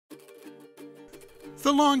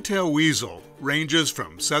The long-tailed weasel ranges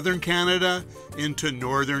from southern Canada into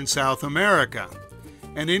northern South America,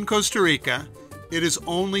 and in Costa Rica, it is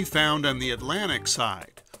only found on the Atlantic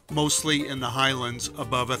side, mostly in the highlands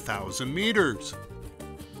above 1,000 meters.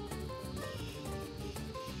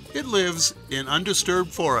 It lives in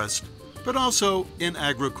undisturbed forest, but also in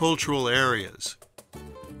agricultural areas.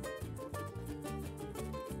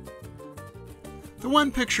 The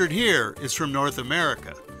one pictured here is from North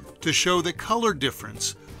America to show the color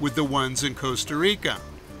difference with the ones in Costa Rica,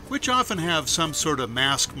 which often have some sort of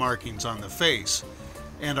mask markings on the face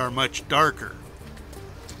and are much darker.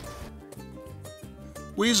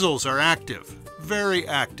 Weasels are active, very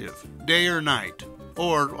active, day or night,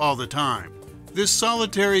 or all the time. This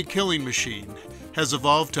solitary killing machine has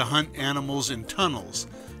evolved to hunt animals in tunnels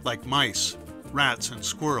like mice, rats, and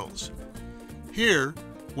squirrels. Here,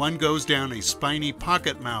 one goes down a spiny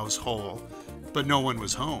pocket mouse hole, but no one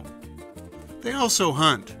was home. They also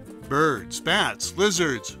hunt birds, bats,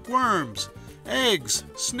 lizards, worms, eggs,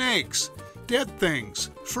 snakes, dead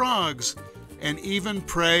things, frogs, and even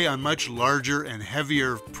prey on much larger and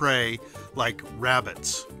heavier prey like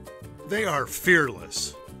rabbits. They are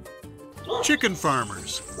fearless. Chicken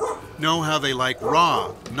farmers know how they like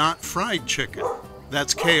raw, not fried chicken.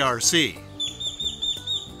 That's KRC.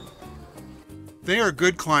 They are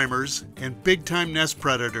good climbers and big-time nest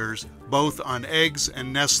predators, both on eggs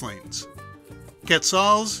and nestlings.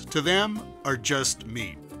 Quetzals, to them, are just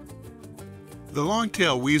meat. The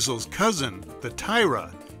long-tailed weasel's cousin, the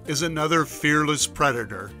tyra, is another fearless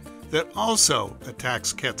predator that also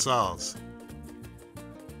attacks quetzals.